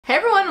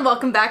everyone,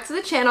 welcome back to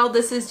the channel.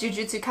 This is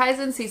Jujutsu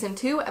Kaisen Season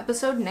 2,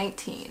 Episode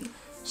 19.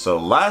 So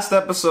last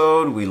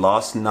episode we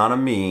lost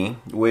Nanami,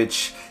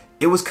 which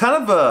it was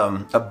kind of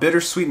a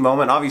bittersweet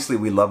moment. Obviously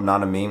we love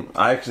Nanami.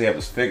 I actually have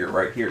his figure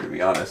right here, to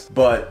be honest.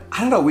 But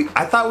I don't know,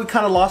 I thought we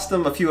kind of lost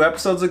him a few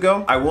episodes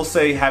ago. I will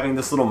say having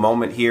this little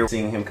moment here,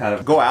 seeing him kind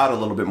of go out a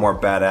little bit more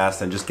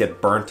badass and just get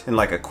burnt in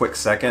like a quick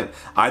second,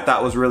 I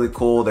thought was really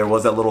cool. There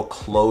was that little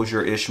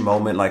closure-ish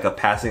moment, like a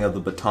passing of the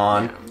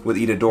baton with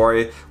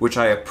Itadori, which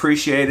I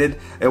appreciated.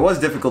 It was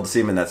difficult to see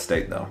him in that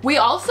state though. We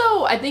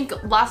also, I think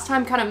last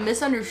time kind of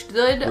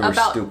misunderstood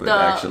about stupid, the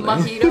actually.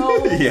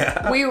 Mahito.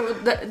 Yeah.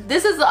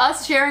 This is us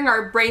sharing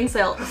our brain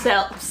cell.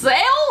 Sale?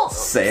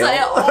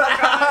 Oh my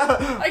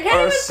God. I can't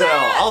or even cell.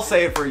 say it. I'll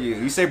say it for you.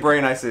 You say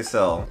brain, I say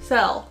cell.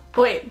 Cell.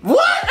 Wait. What?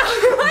 I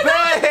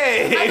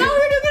thought we were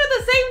doing it at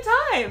the same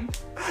time.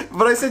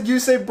 But I said you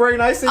say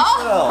brain, I say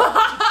cell.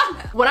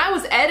 When I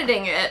was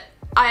editing it,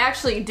 I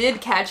actually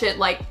did catch it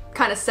like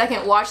kind of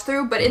second watch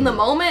through, but in the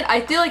moment,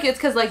 I feel like it's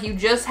because like you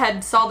just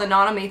saw the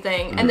Nanami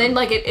thing, and then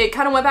like it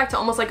kind of went back to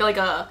almost like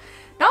a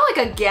not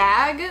like a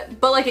gag,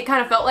 but like it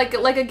kind of felt like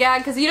a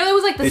gag, because you know it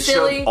was like the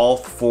silly. Showed all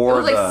four.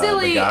 It was like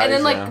silly, the guys, and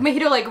then like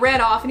Mahito like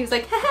ran off, and he was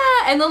like,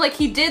 haha, and then like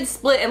he did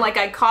split, and like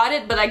I caught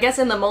it, but I guess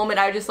in the moment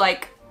I just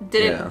like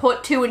didn't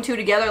put two and two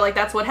together, like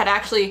that's what had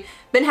actually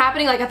been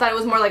happening. Like I thought it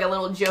was more like a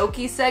little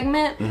jokey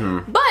segment.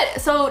 But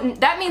so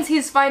that means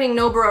he's fighting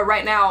Nobara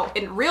right now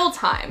in real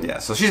time. Yeah,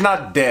 so she's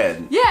not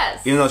dead.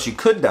 Yes. Even though she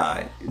could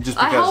die. Just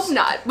because I hope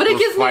not, but it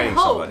gives me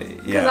hope.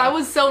 Because I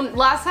was so,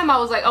 last time I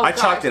was like, oh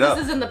gosh, this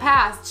is in the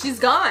past. She's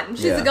gone.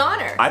 She's a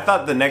goner. I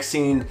thought the next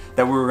scene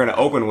that we were going to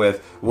open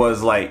with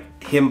was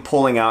like him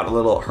pulling out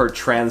her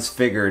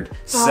transfigured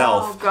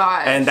self. Oh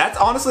gosh. And that's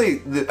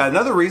honestly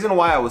another reason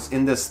why I was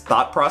in this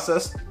thought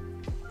process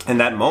in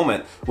that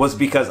moment, was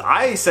because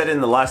I said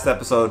in the last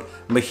episode,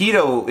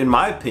 Mahito, in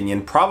my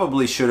opinion,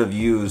 probably should have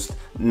used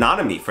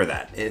Nanami for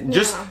that.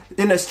 Just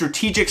in a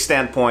strategic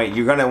standpoint,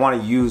 you're gonna want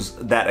to use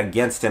that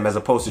against him as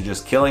opposed to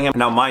just killing him.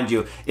 Now, mind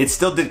you, it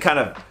still did kind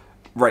of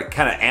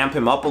amp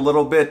him up a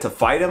little bit to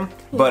fight him,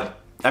 but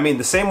I mean,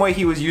 the same way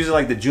he was using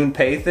like the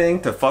Junpei thing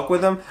to fuck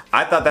with him,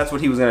 I thought that's what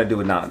he was gonna do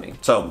with Nanami.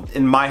 So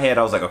in my head,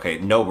 I was like, okay,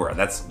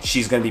 Nobara,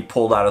 she's gonna be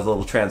pulled out as a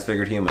little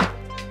transfigured human.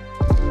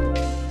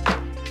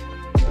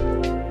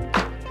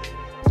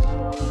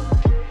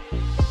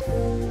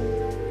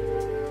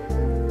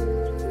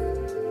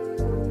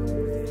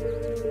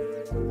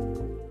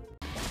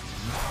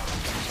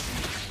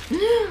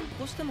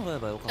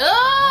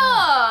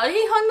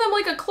 He hung them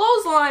like a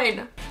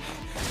clothesline.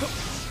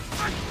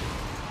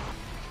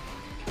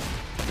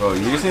 Bro,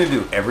 you just need to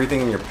do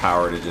everything in your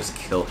power to just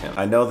kill him.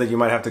 I know that you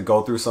might have to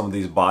go through some of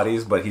these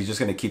bodies, but he's just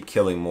gonna keep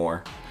killing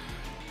more.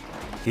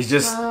 He's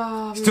just,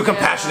 he's too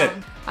compassionate.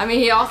 I mean,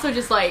 he also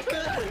just like,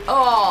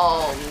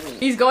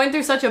 he's going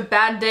through such a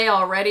bad day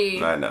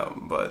already. I know,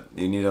 but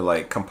you need to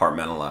like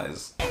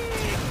compartmentalize.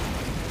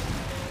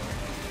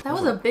 That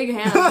was a big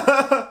hand.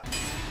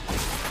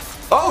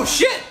 Oh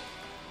shit!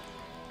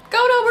 Go,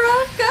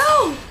 Nobara,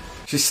 go!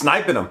 She's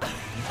sniping him.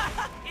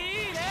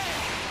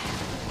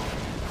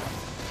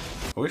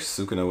 I wish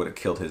Sukuna would have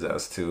killed his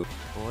ass too.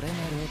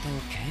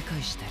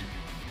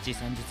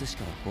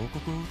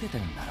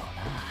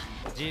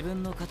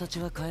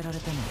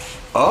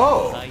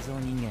 Oh!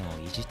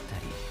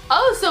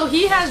 Oh, so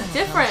he has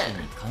different.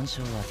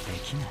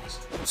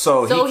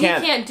 So he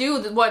can't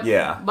do what.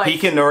 Yeah, he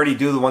can already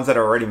do the ones that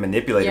are already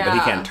manipulated, but he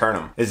can't turn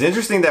them. It's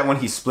interesting that when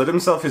he split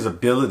himself, his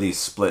abilities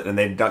split, and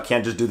they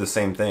can't just do the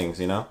same things,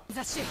 you know?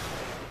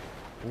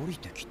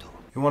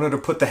 You wanted to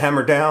put the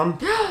hammer down?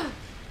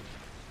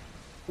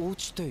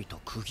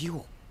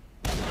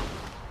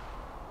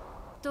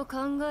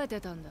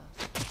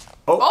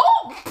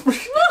 Oh!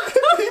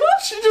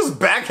 She just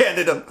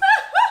backhanded him.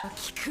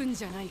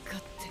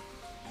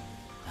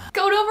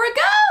 Go, Nobara,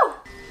 go!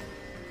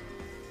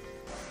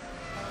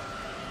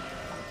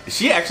 Is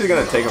she actually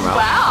gonna take him out?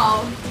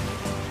 Wow.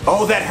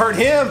 Oh, that hurt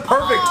him!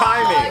 Perfect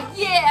timing!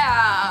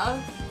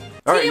 Yeah!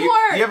 Alright,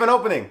 Teamwork! you have an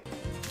opening.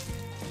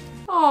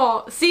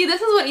 Oh, see, this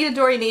is what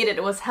Itadori needed,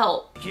 was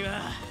help.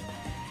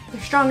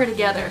 They're stronger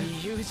together.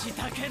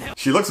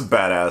 She looks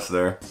badass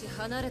there.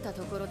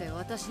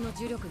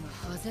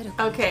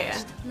 Okay.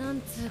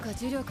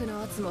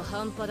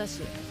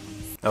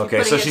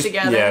 Okay, so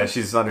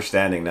she's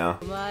understanding now.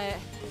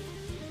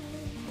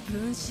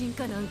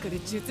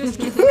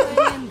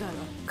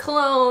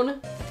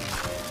 Clone.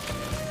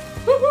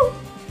 I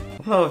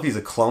don't know if he's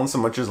a clone so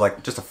much as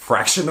like just a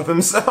fraction of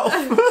himself.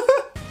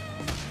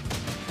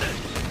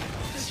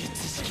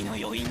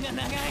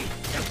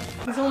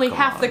 He's only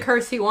half the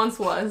curse he once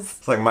was.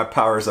 It's like my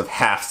powers have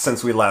halved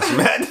since we last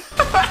met.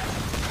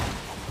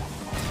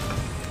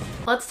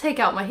 Let's take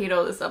out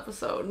Mahito this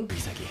episode.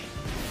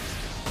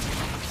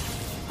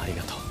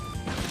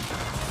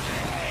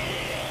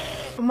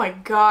 Oh my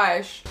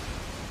gosh.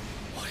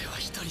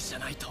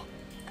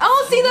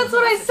 Oh, see, that's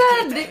what I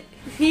said!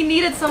 He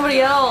needed somebody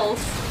else.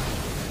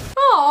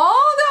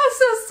 Oh, that was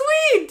so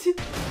sweet!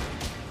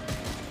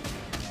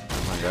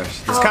 gosh.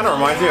 This kind of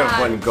reminds me of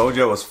when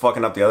Gojo was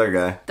fucking up the other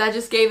guy. That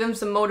just gave him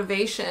some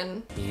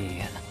motivation.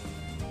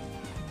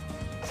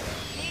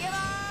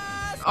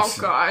 Oh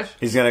gosh.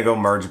 He's gonna go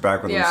merge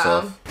back with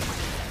himself.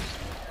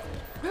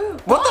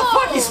 What the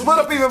fuck? He split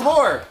up even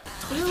more!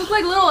 They look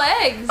like little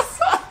eggs.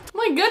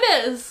 My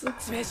goodness. Look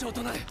at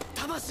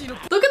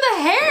the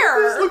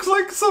hair! This looks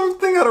like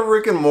something out of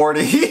Rick and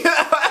Morty.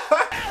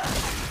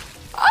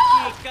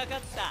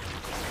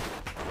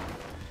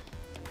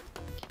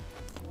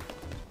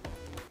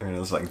 They're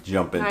just like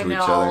jump into each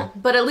other.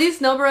 But at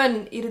least Nobara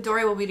and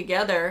Itadori will be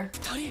together.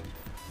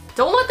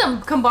 Don't let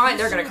them combine.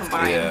 They're gonna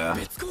combine. Yeah.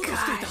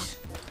 Gosh.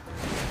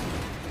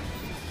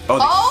 Oh,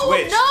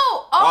 they switched.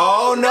 No!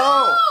 Oh,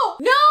 no!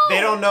 No!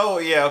 They don't know.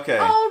 Yeah, okay.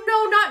 Oh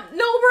no, not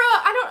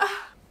Nobara! I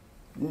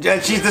don't. Yeah,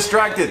 she's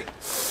distracted.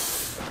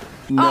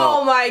 No.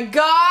 Oh my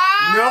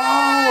gosh!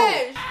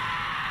 No!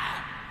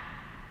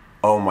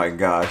 Oh my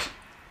gosh.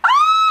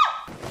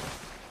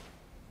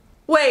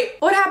 Wait,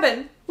 what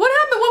happened? What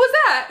happened? What was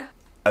that?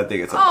 I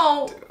think it's a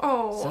oh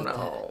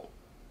no.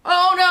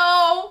 Oh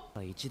no!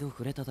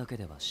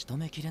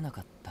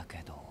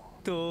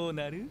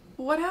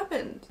 What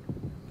happened?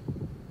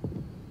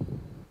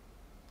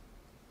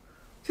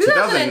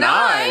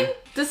 2009?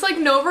 This like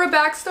Nobara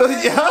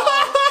backstory? Yeah.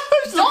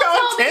 Don't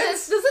tell me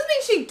this. Does this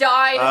mean she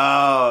died?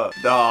 Oh,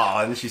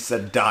 and she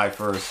said die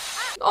first.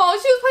 Oh,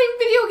 she was playing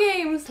video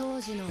games.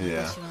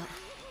 Yeah.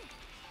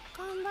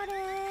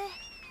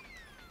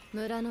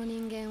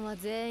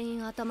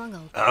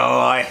 Oh,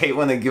 I hate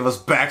when they give us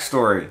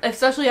backstory.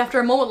 Especially after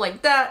a moment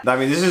like that. I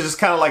mean, this is just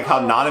kind of like how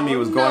Nanami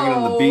was going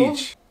into the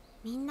beach.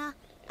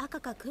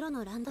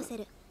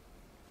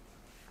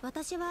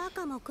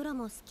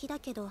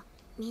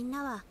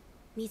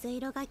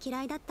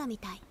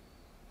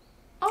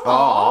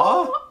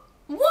 Aww.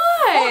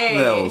 Why?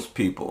 Fuck those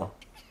people.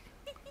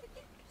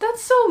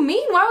 That's so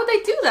mean. Why would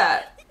they do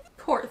that?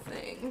 Poor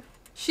thing.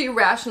 She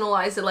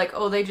rationalized it like,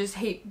 oh, they just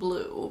hate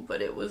blue,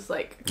 but it was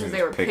like because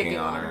they were picking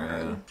on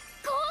her.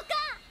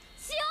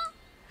 Yeah.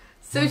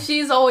 So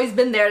she's always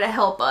been there to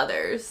help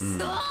others. She's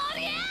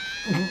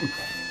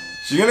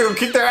gonna go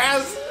kick their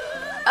ass.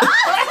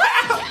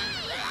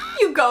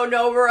 You go,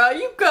 Nobara.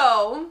 You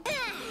go.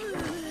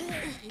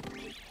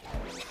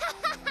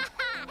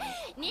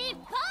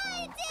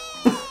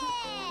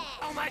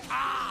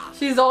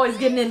 She's always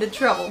getting into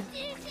trouble.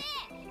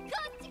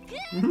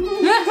 She's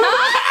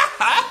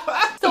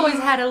always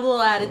had a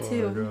little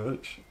attitude. Oh,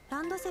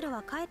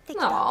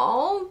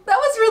 Aww, that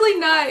was really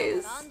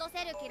nice.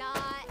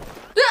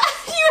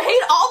 You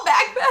hate all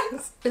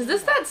backpacks. Is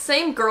this that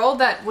same girl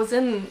that was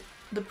in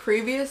the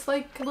previous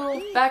like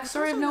little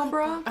backstory of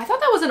Nobara? I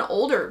thought that was an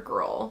older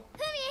girl.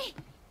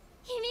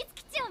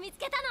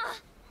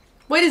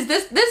 Wait, is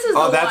this? This is the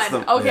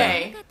one.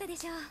 Okay.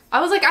 Yeah. I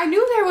was like, I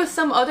knew there was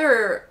some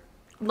other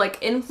like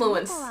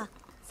influence.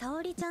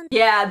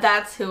 Yeah,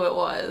 that's who it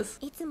was.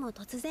 She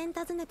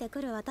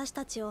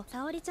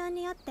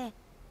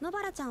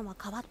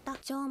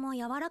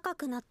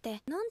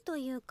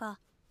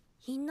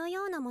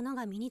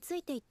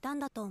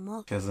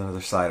has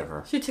another side of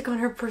her. She took on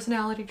her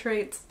personality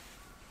traits.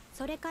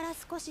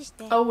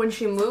 Oh, when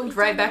she moved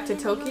right back to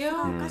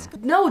Tokyo?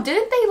 No,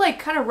 didn't they like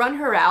kind of run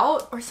her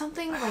out or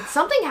something? Like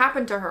something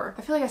happened to her.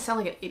 I feel like I sound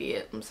like an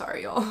idiot. I'm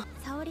sorry, y'all.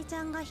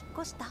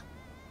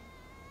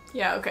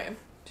 Yeah, okay.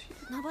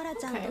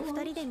 Okay, well,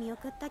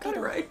 got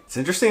it right. It's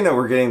interesting that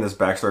we're getting this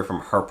backstory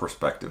from her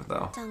perspective,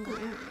 though.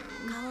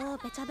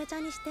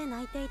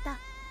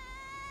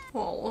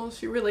 Oh,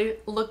 she really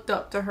looked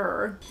up to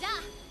her. I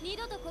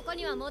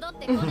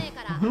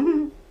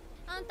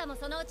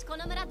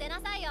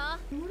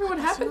wonder what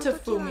happened to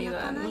Fumi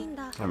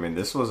then. I mean,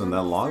 this wasn't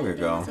that long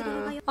ago.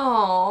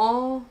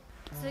 Aww.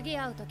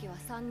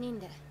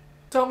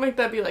 Don't make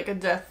that be like a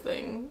death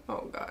thing.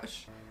 Oh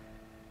gosh.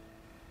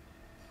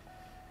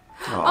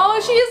 Aww. Oh,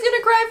 she is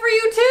gonna cry for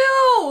you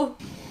too!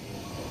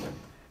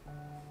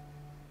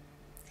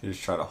 You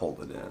just try to hold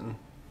it in.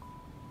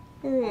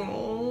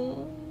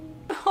 Oh,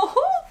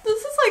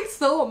 this is like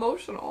so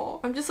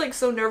emotional. I'm just like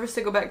so nervous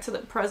to go back to the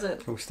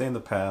present. Can we stay in the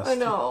past? I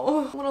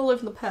know. I want to live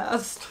in the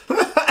past.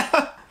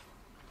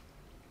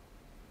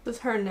 This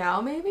her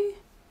now, maybe?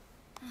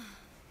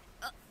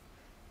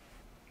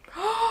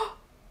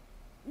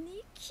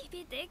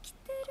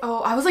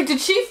 Oh, I was like, did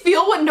she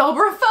feel what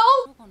Nobara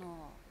felt?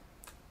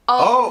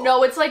 Oh,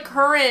 no, it's like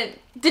current.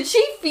 Did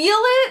she feel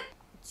it?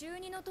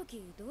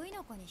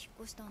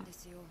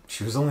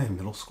 She was only in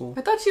middle school?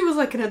 I thought she was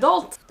like an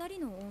adult.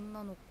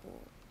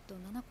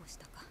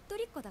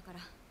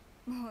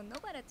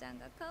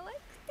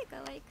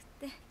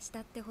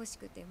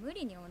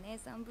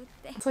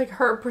 It's like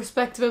her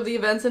perspective of the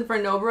events, and for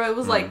Nobara it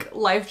was like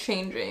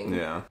life-changing.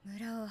 Yeah.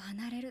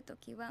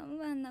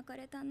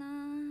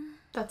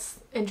 That's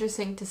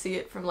interesting to see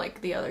it from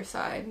like the other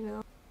side, you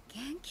know?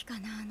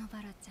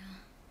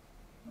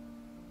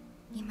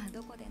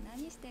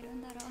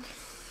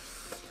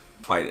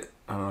 Fight it.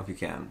 I don't know if you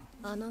can.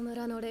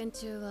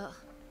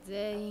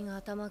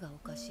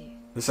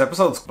 This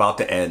episode's about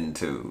to end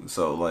too,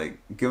 so like,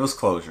 give us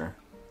closure.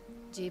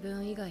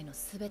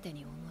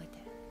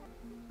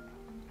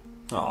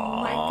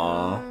 Oh my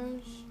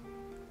gosh.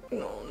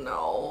 Oh no,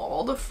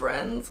 all the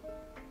friends.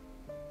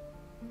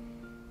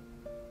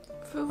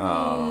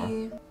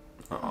 Fumi.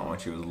 Oh, when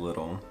she was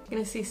little. You're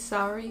gonna see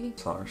Sari?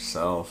 Saw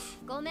herself.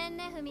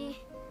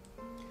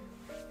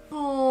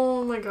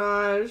 Oh my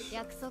gosh.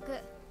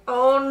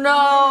 Oh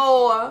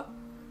no!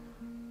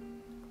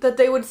 That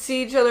they would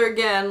see each other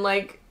again,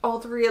 like, all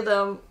three of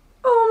them.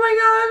 Oh my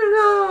god,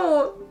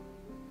 no!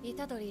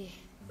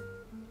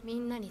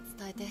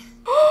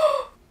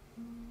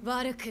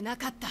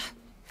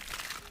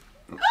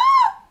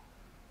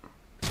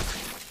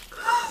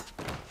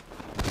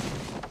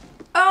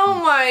 Oh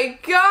my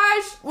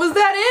gosh! Was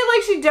that it?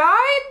 Like she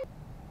died?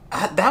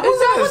 That was Is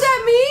that what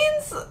that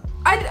means?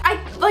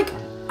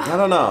 I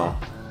don't know.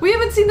 We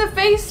haven't seen the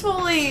face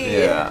fully.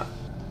 Yeah.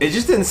 It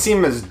just didn't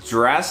seem as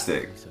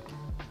drastic.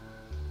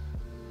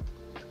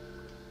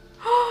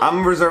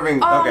 I'm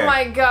reserving. Oh okay.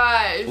 my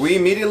gosh. We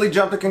immediately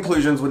jumped to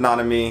conclusions with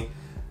Nanami,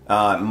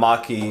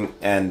 Maki,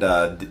 and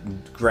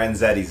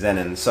Granzetti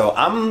Zenin. So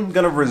I'm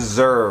gonna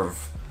reserve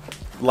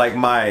like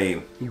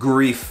my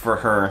grief for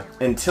her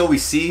until we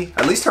see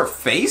at least her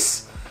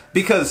face,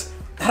 because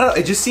I don't know,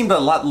 it just seemed a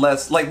lot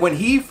less like when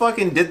he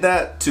fucking did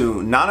that to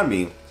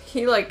Nanami.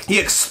 He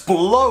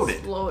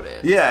exploded.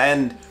 Yeah,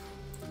 and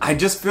I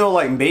just feel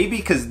like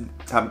maybe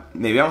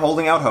I'm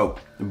holding out hope,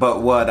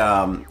 but what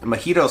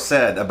Mahito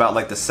said about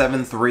like the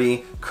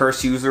 7-3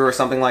 curse user or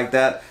something like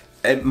that,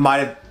 it might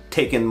have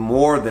taken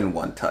more than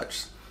one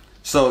touch.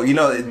 So, you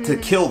know, to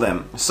kill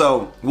them.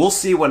 So, we'll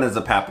see what ends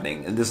up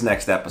happening in this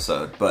next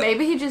episode. But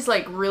maybe he just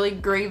like really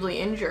gravely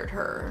injured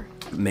her.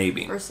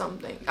 Maybe. Or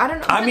something. I don't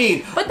know.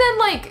 But then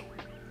like,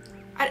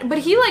 but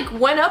he like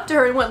went up to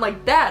her and went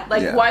like that.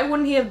 Like, why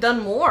wouldn't he have done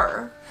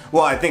more?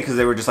 Well, I think because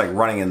they were just like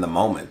running in the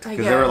moment.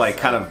 Because they were like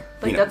kind of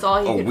like, that's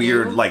all he a could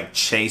weird do. like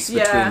chase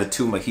between the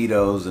two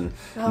Mojitos and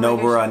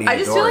Nobara and Itadori. I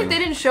just feel like they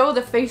didn't show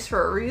the face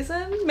for a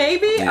reason.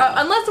 Maybe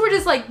unless we're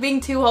just like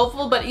being too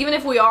hopeful. But even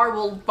if we are,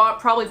 we'll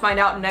probably find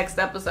out in next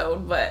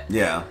episode. But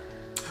yeah.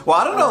 Well,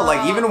 I don't know.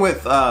 Like even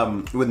with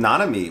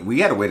Nanami, we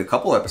had to wait a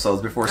couple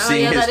episodes before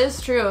seeing his. That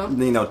is true.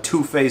 You know,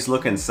 two-faced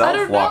looking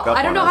self walk up.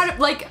 I don't know how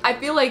to like. I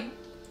feel like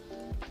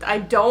I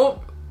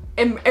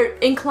am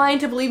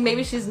inclined to believe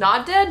maybe she's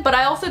not dead, but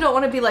I also don't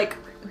want to be like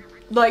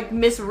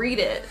misread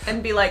it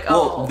and be like,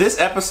 oh. Well, this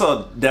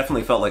episode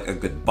definitely felt like a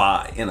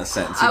goodbye in a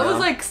sense. I was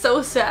like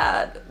so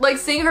sad, like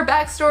seeing her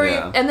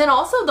backstory, and then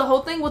also the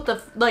whole thing with the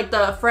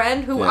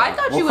friend who I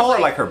thought she was call her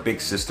like her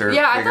big sister.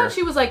 Yeah, I thought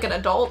she was like an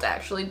adult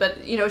actually,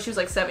 but you know she was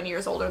like 7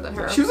 years older than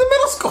her. She was in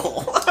middle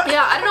school.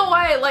 Yeah, I don't know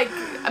why. Like,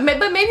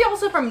 but maybe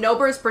also from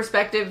Nobara's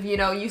perspective, you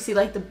know, you see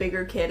like the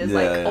bigger kid is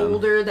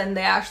older than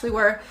they actually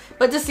were,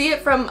 but to see it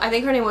from I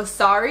think her name was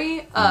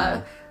Sari.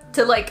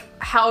 To like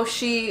how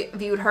she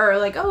viewed her,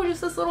 like, oh,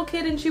 just this little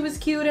kid and she was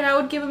cute and I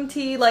would give him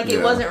tea, like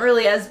it wasn't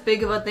really as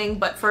big of a thing.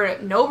 But for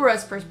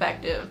Nobara's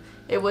perspective,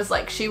 it was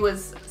like she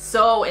was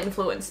so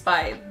influenced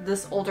by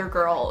this older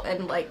girl,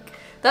 and like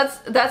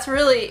that's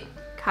really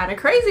kind of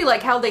crazy,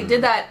 like how they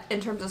did that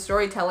in terms of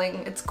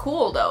storytelling. It's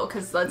cool though,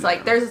 because it's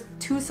like there's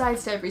two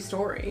sides to every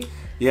story.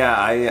 Yeah,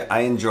 I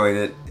enjoyed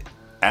it.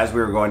 As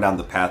we were going down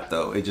the path,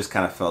 though, it just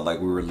kind of felt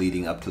like we were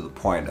leading up to the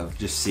point of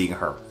just seeing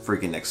her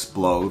freaking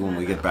explode when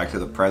we get back to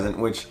the present,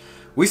 which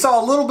we saw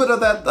a little bit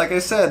of that, like I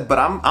said, but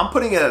I'm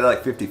putting it at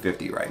like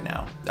 50-50 right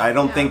now. I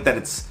don't think that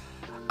it's...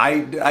 I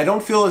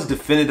don't feel as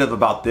definitive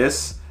about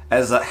this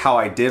as how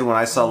I did when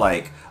I saw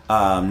like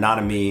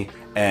Nanami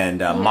and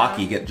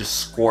Maki get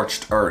just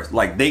scorched earth.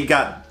 Like they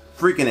got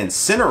freaking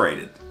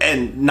incinerated,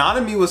 and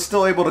Nanami was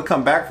still able to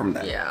come back from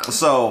that. Yeah.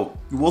 So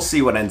we'll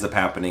see what ends up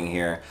happening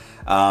here.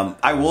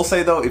 I will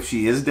say though, if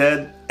she is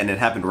dead and it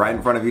happened right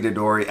in front of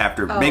Itadori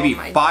after maybe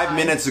 5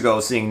 minutes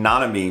ago seeing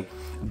Nanami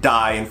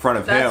die in front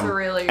of him,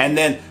 and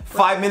then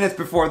 5 minutes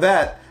before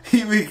that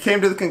he came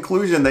to the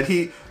conclusion that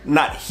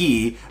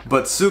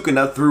but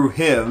Sukuna through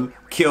him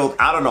killed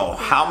I don't know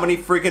how many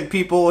freaking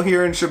people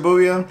here in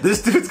Shibuya.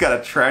 This dude's got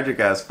a tragic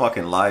ass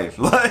fucking life.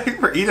 Like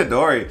for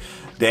Itadori.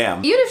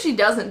 Damn. Even if she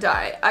doesn't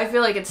die, I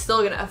feel like it's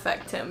still gonna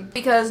affect him,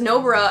 because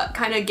Nobara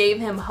kind of gave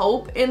him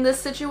hope in this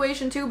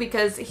situation too,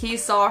 because he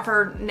saw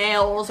her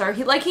nails, or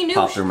he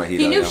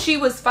knew she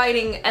was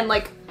fighting and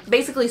like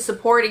basically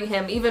supporting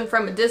him even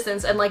from a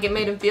distance, and like it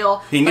made him feel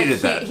he needed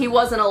that. He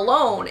wasn't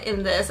alone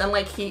in this, and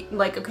like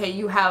okay,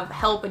 you have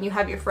help and you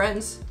have your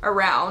friends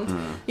around,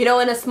 you know,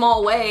 in a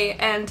small way,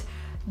 and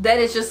then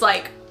it's just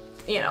like,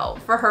 you know,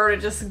 for her to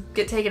just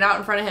get taken out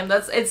in front of him,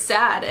 it's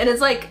sad. And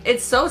it's like,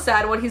 it's so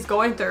sad what he's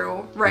going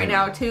through right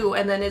now too,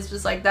 and then it's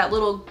just like that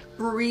little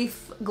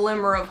brief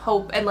glimmer of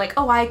hope and like,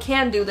 oh, I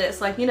can do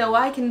this, like, you know,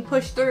 I can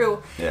push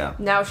through. Yeah.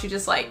 Now she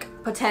just like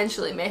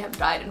potentially may have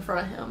died in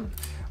front of him.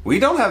 We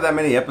don't have that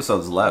many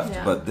episodes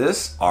left, but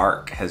this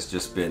arc has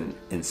just been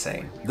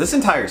insane. This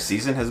entire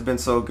season has been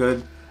so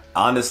good.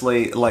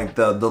 Honestly, like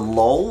the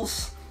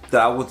lulls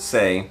that I would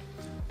say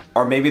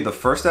are maybe the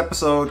first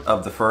episode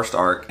of the first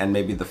arc and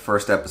maybe the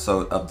first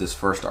episode of this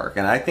first arc.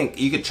 And I think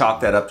you could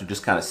chalk that up to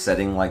just kind of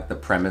setting like the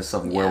premise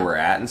of where we're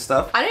at and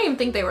stuff. I don't even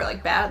think they were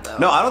like bad though.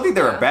 No, I don't think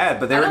they were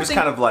bad, but they were just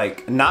kind of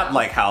like not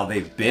like how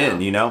they've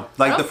been, you know?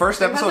 Like the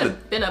first episode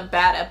hasn't been a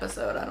bad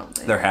episode, I don't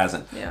think. There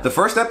hasn't. Yeah. The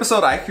first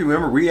episode, I actually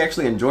remember we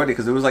actually enjoyed it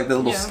because it was like the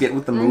little skit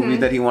with the movie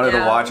that he wanted to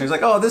watch. And he's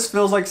like, oh, this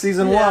feels like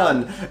season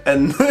 1.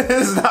 And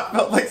it's not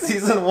felt like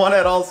season 1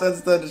 at all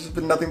since then. It's just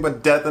been nothing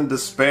but death and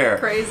despair.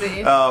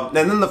 Crazy. And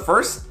then the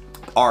first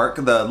arc,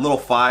 the little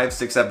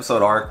 5-6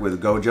 episode arc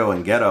with Gojo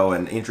and Geto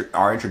and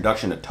our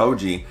introduction to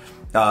Toji,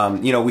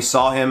 you know, we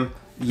saw him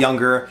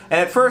younger.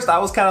 And at first I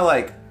was kind of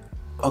like,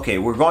 okay,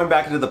 we're going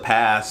back into the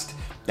past.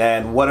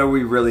 And what are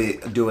we really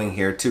doing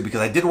here too?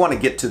 Because I did want to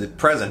get to the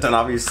present, and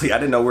obviously I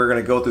didn't know we were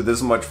going to go through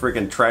this much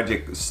freaking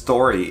tragic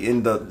story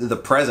in the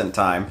present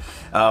time.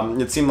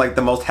 It seemed like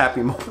the most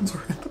happy moments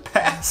were in the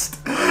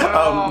past.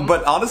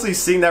 But honestly,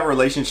 seeing that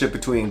relationship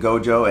between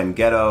Gojo and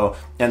Geto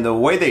and the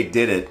way they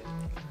did it,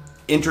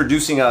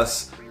 introducing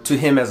us to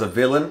him as a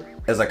villain,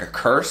 as like a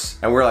curse,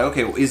 and we're like,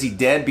 okay, well, is he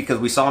dead? Because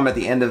we saw him at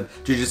the end of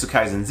Jujutsu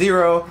Kaisen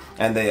 0,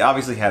 and they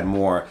obviously had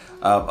more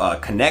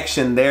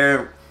connection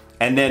there.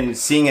 And then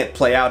seeing it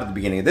play out at the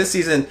beginning of this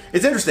season,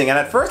 it's interesting. And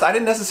at first, I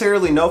didn't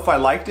necessarily know if I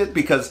liked it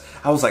because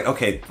I was like,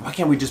 okay, why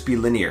can't we just be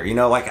linear? You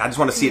know, like I just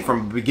want to see it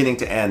from beginning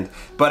to end.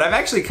 But I've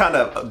actually kind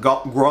of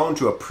grown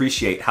to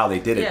appreciate how they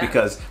did it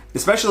because,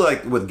 especially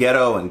like with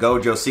Geto and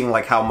Gojo, seeing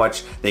like how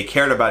much they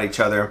cared about each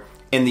other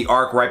in the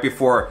arc right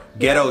before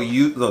Geto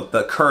used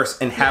the curse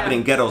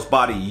inhabiting Geto's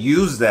body,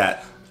 used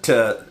that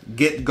to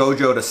get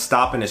Gojo to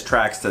stop in his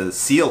tracks to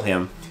seal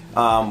him.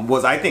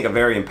 Was, I think, a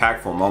very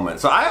impactful moment.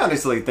 So I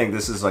honestly think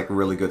this is like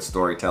really good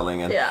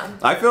storytelling, and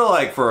I feel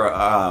like for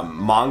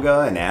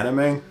manga and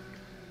anime,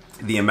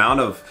 the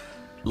amount of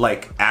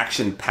like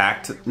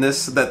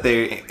action-packedness that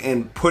they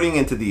putting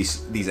into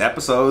these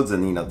episodes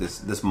and you know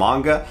this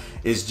manga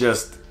is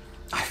just,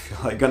 I feel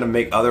like gonna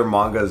make other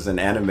mangas and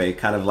anime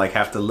kind of like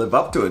have to live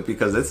up to it,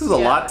 because this is a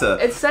lot to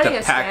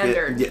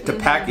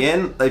pack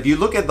in. If you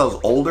look at those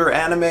older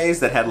animes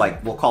that had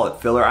like, we'll call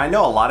it filler, I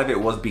know a lot of it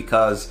was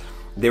because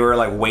they were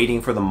like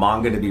waiting for the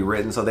manga to be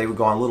written, so they would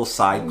go on little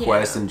side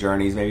quests and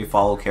journeys, maybe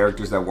follow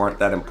characters that weren't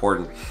that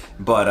important.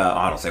 But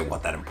I don't say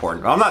what that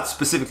important. I'm not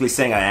specifically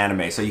saying an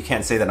anime, so you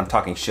can't say that I'm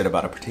talking shit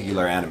about a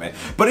particular anime.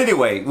 But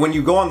anyway, when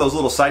you go on those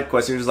little side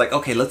quests, you're just like,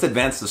 okay, let's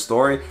advance the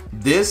story.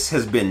 This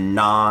has been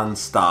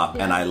non-stop,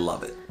 and I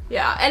love it.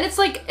 Yeah, and it's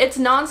like, it's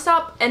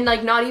nonstop and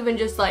like not even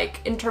just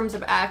like in terms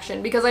of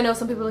action, because I know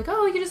some people are like,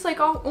 oh, you just like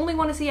only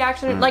want to see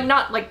action, like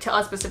not like to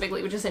us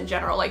specifically, but just in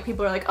general, like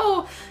people are like,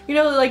 oh, you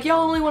know, like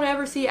y'all only want to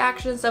ever see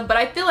action and stuff. But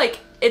I feel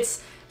like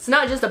it's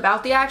not just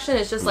about the action,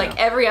 it's just like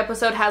every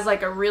episode has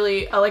like a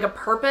really like a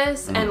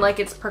purpose, and like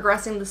it's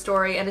progressing the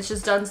story, and it's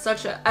just done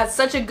at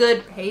such a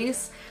good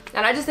pace.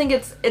 And I just think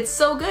it's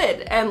so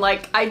good, and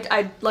like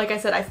like I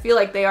said, I feel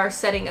like they are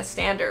setting a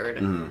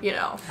standard. You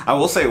know, I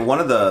will say one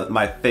of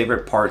my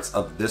favorite parts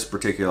of this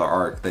particular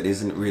arc that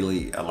isn't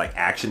really like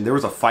action. There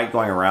was a fight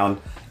going around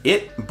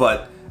it,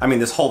 but I mean,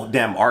 this whole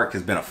damn arc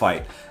has been a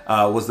fight.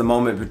 Was the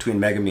moment between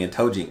Megumi and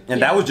Toji,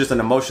 and that was just an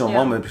emotional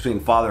moment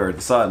between father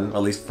and son,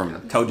 at least from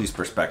Toji's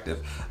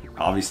perspective.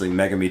 Obviously,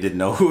 Megumi didn't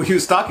know who he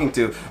was talking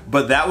to,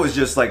 but that was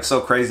just like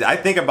so crazy. I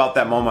think about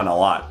that moment a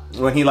lot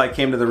when he like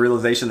came to the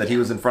realization that he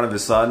was in front of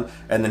his son,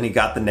 and then he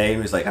got the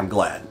name. He's like, "I'm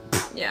glad."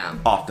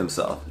 Offed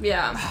himself.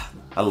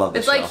 I love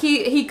this. It's like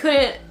he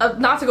couldn't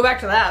not to go back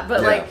to that,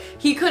 but like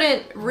he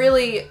couldn't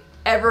really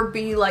ever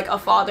be like a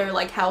father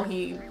like how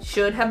he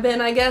should have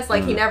been, I guess.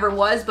 Like he never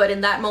was, but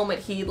in that moment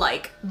he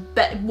like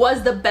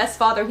was the best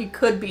father he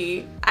could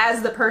be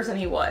as the person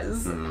he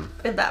was,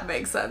 if that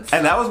makes sense.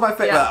 And that was my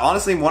favorite,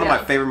 honestly, one of my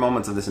favorite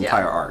moments of this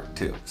entire arc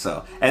too.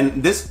 So,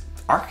 and this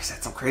arc has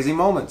had some crazy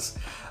moments.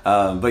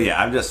 But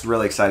yeah, I'm just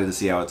really excited to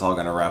see how it's all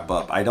going to wrap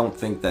up. I don't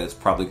think that it's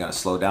probably going to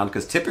slow down,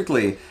 because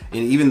typically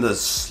in even the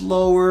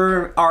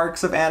slower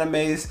arcs of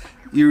animes,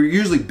 you're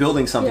usually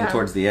building something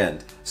towards the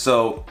end.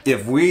 So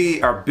if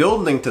we are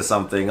building to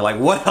something, like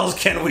what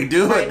else can we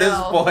do at this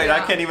point?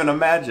 I can't even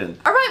imagine.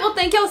 All right, well,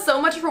 thank y'all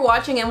so much for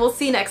watching, and we'll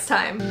see you next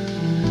time.